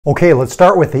Okay, let's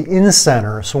start with the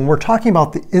incenter. So when we're talking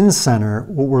about the incenter,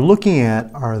 what we're looking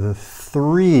at are the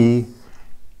three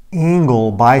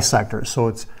angle bisectors. So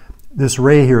it's this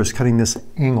ray here is cutting this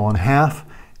angle in half.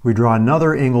 We draw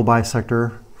another angle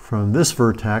bisector from this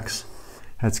vertex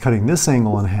that's cutting this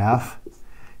angle in half.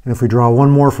 And if we draw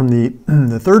one more from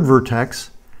the third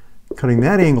vertex, cutting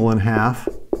that angle in half,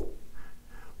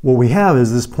 what we have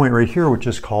is this point right here, which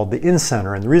is called the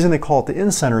incenter. And the reason they call it the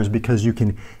incenter is because you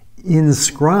can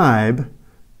inscribe,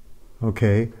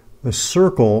 okay, a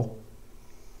circle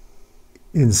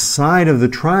inside of the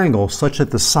triangle such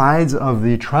that the sides of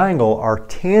the triangle are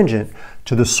tangent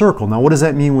to the circle. Now, what does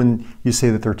that mean when you say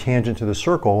that they're tangent to the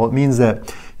circle? Well, it means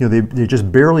that they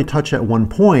just barely touch at one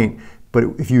point, but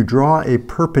if you draw a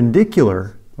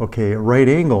perpendicular, okay, a right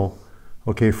angle,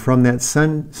 okay, from that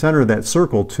center of that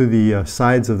circle to the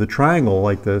sides of the triangle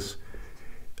like this,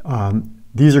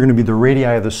 these are going to be the radii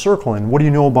of the circle. And what do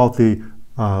you know about the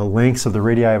lengths of the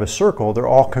radii of a circle? They're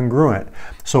all congruent.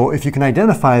 So if you can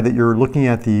identify that you're looking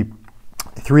at the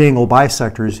three angle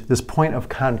bisectors, this point of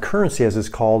concurrency, as it's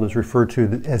called, is referred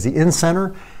to as the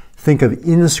incenter. Think of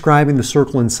inscribing the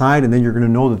circle inside, and then you're going to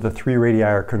know that the three radii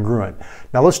are congruent.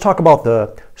 Now let's talk about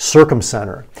the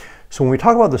circumcenter. So when we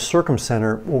talk about the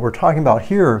circumcenter, what we're talking about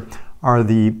here are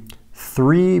the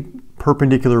three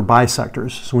perpendicular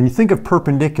bisectors. So when you think of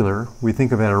perpendicular, we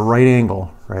think of it at a right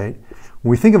angle, right? When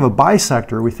we think of a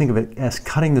bisector, we think of it as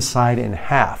cutting the side in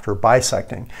half, or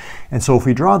bisecting. And so if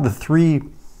we draw the three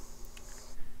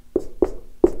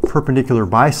perpendicular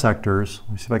bisectors,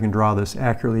 let me see if I can draw this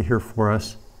accurately here for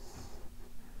us.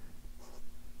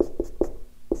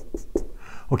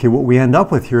 Okay, what we end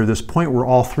up with here, this point where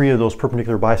all three of those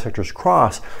perpendicular bisectors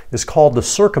cross, is called the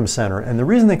circumcenter. And the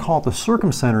reason they call it the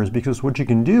circumcenter is because what you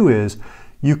can do is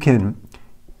you can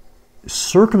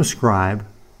circumscribe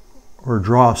or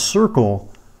draw a circle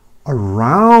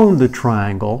around the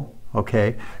triangle,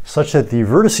 okay, such that the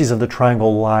vertices of the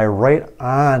triangle lie right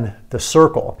on the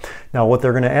circle. Now, what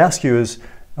they're going to ask you is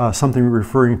something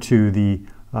referring to the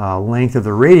length of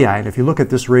the radii. And if you look at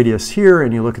this radius here,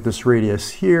 and you look at this radius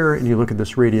here, and you look at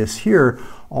this radius here,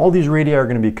 all these radii are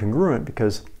going to be congruent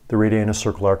because the radii in a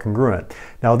circle are congruent.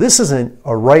 Now this isn't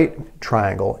a right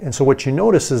triangle, and so what you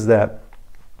notice is that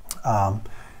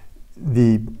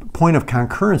the point of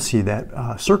concurrency, that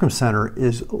circumcenter,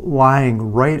 is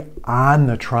lying right on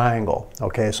the triangle.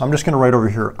 Okay, so I'm just going to write over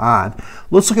here on.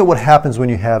 Let's look at what happens when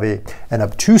you have an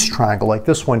obtuse triangle like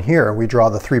this one here. We draw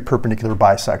the three perpendicular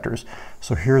bisectors.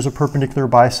 So here's a perpendicular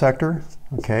bisector.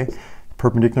 Okay,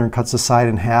 perpendicular and cuts the side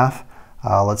in half.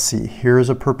 Let's see, here's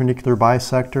a perpendicular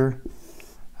bisector.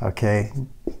 Okay,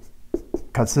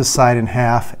 cuts this side in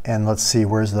half, and let's see,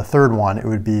 where's the third one? It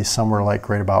would be somewhere like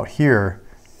right about here.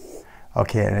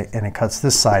 Okay, and it cuts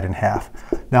this side in half.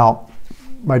 Now,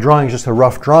 my drawing is just a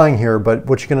rough drawing here, but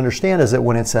what you can understand is that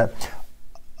when it's an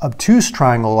obtuse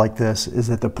triangle like this, is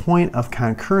that the point of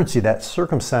concurrency, that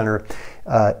circumcenter,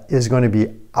 is going to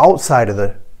be outside of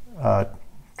the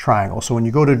triangle. So when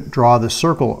you go to draw the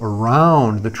circle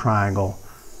around the triangle,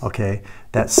 okay,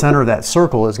 that center of that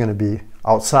circle is going to be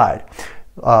outside.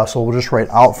 So we'll just write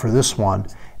out for this one.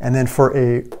 And then for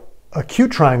a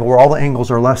acute triangle where all the angles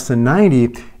are less than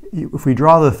 90, if we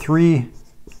draw the three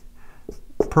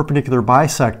perpendicular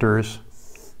bisectors,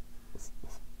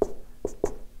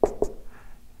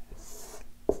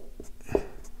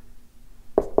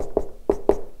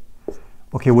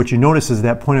 okay, what you notice is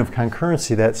that point of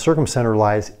concurrency, that circumcenter,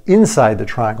 lies inside the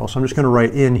triangle. So I'm just going to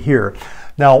write in here.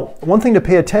 Now, one thing to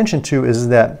pay attention to is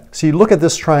that, see, look at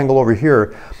this triangle over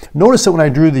here. Notice that when I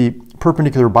drew the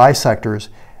perpendicular bisectors,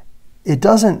 the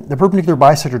perpendicular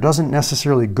bisector doesn't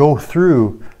necessarily go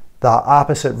through the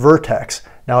opposite vertex.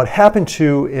 Now, it happened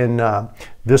to in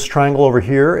this triangle over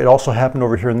here. It also happened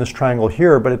over here in this triangle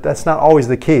here, but that's not always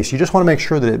the case. You just want to make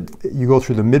sure that you go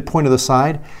through the midpoint of the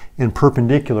side and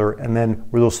perpendicular, and then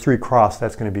where those three cross,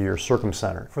 that's going to be your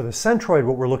circumcenter. For the centroid,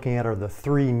 what we're looking at are the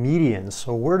three medians.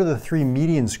 So where do the three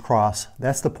medians cross?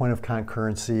 That's the point of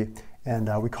concurrency, and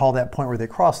we call that point where they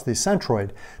cross the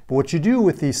centroid. But what you do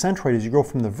with the centroid is you go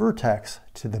from the vertex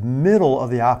to the middle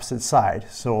of the opposite side.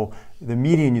 So the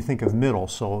median, you think of middle.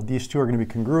 So these two are going to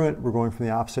be congruent. We're going from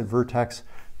the opposite vertex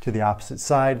to the opposite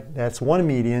side. That's one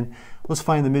median. Let's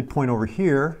find the midpoint over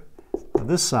here on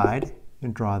this side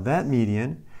and draw that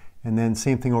median. And then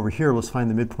same thing over here. Let's find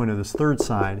the midpoint of this third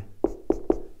side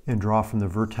and draw from the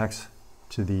vertex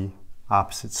to the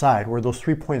opposite side. Where those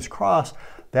 3 points cross,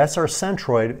 that's our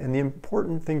centroid. And the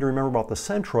important thing to remember about the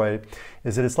centroid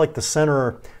is that it's like the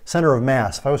center of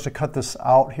mass. If I was to cut this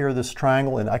out here, this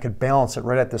triangle, and I could balance it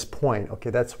right at this point, okay,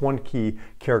 that's one key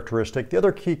characteristic. The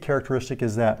other key characteristic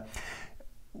is that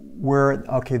where,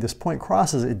 okay, this point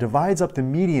crosses, it divides up the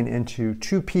median into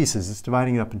two pieces. It's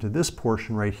dividing it up into this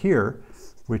portion right here,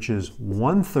 which is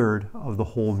 1/3 of the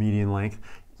whole median length,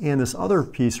 and this other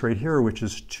piece right here, which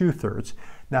is 2/3.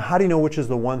 Now, how do you know which is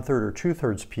the 1/3 or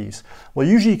 2/3 piece? Well,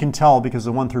 usually you can tell because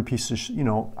the 1/3 piece is,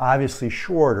 obviously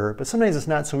shorter, but sometimes it's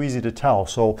not so easy to tell.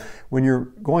 So when you're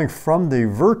going from the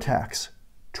vertex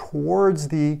towards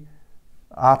the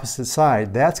opposite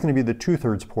side, that's going to be the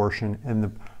 2/3 portion,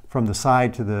 and from the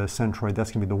side to the centroid,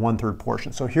 that's going to be the 1/3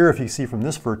 portion. So here, if you see from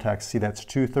this vertex, see that's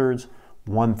 2/3,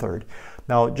 1/3.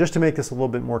 Now, just to make this a little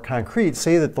bit more concrete,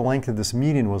 say that the length of this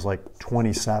median was like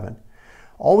 27.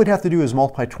 All we'd have to do is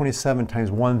multiply 27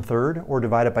 times 1/3 or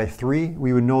divide it by 3.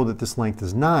 We would know that this length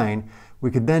is 9.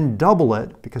 We could then double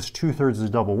it because 2/3 is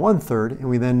double 1/3, and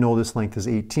we then know this length is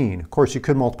 18. Of course, you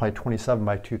could multiply 27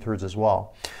 by 2/3 as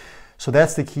well. So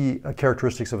that's the key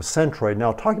characteristics of a centroid.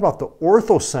 Now, talking about the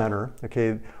orthocenter,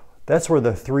 okay, that's where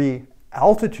the three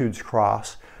altitudes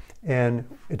cross, and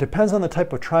it depends on the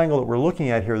type of triangle that we're looking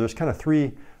at here. There's kind of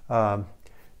three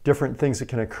different things that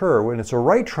can occur. When it's a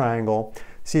right triangle,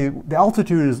 see, the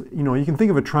altitude is, you can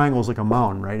think of a triangle as like a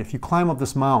mountain, right? If you climb up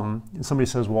this mountain and somebody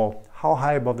says, well, how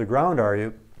high above the ground are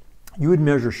you? You would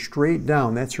measure straight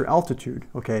down. That's your altitude,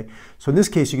 okay? So in this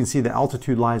case, you can see the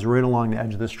altitude lies right along the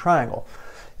edge of this triangle.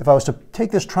 If I was to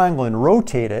take this triangle and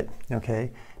rotate it,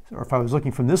 okay, or if I was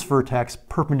looking from this vertex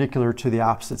perpendicular to the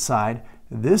opposite side,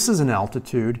 this is an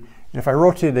altitude. And if I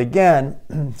rotate it again,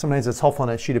 sometimes it's helpful on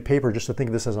a sheet of paper just to think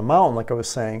of this as a mountain, like I was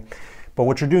saying. But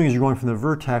what you're doing is you're going from the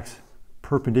vertex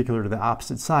perpendicular to the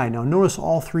opposite side. Now notice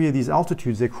all three of these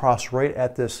altitudes, they cross right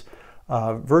at this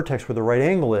vertex where the right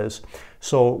angle is.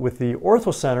 So with the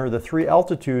orthocenter, the three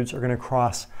altitudes are going to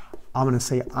cross, I'm going to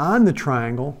say, on the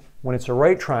triangle when it's a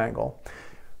right triangle.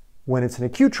 When it's an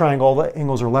acute triangle, the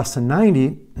angles are less than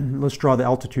 90. Let's draw the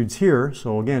altitudes here.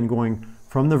 So again, going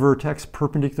from the vertex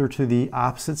perpendicular to the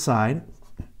opposite side.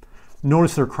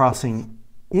 Notice they're crossing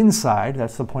inside.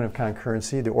 That's the point of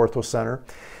concurrency, the orthocenter.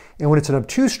 And when it's an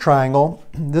obtuse triangle,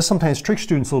 this sometimes tricks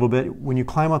students a little bit. When you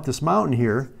climb up this mountain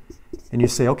here and you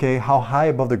say, okay, how high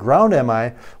above the ground am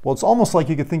I? Well, it's almost like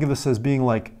you could think of this as being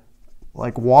like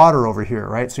water over here,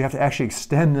 right? So you have to actually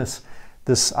extend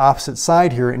this opposite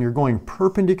side here, and you're going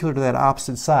perpendicular to that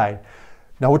opposite side.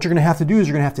 Now what you're going to have to do is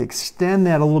you're going to have to extend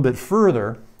that a little bit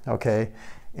further, okay?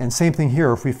 And same thing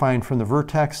here, if we find from the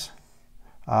vertex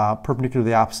perpendicular to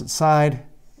the opposite side,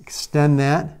 extend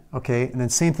that, okay? And then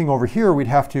same thing over here, we'd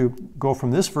have to go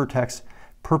from this vertex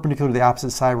perpendicular to the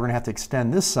opposite side, we're going to have to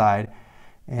extend this side,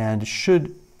 and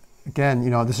should, again,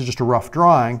 this is just a rough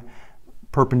drawing,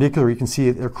 perpendicular, you can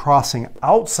see they're crossing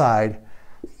outside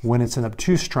when it's an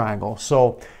obtuse triangle.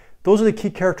 So those are the key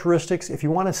characteristics. If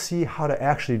you want to see how to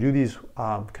actually do these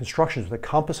constructions with a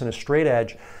compass and a straight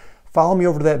edge, follow me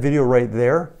over to that video right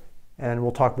there, and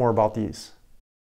we'll talk more about these.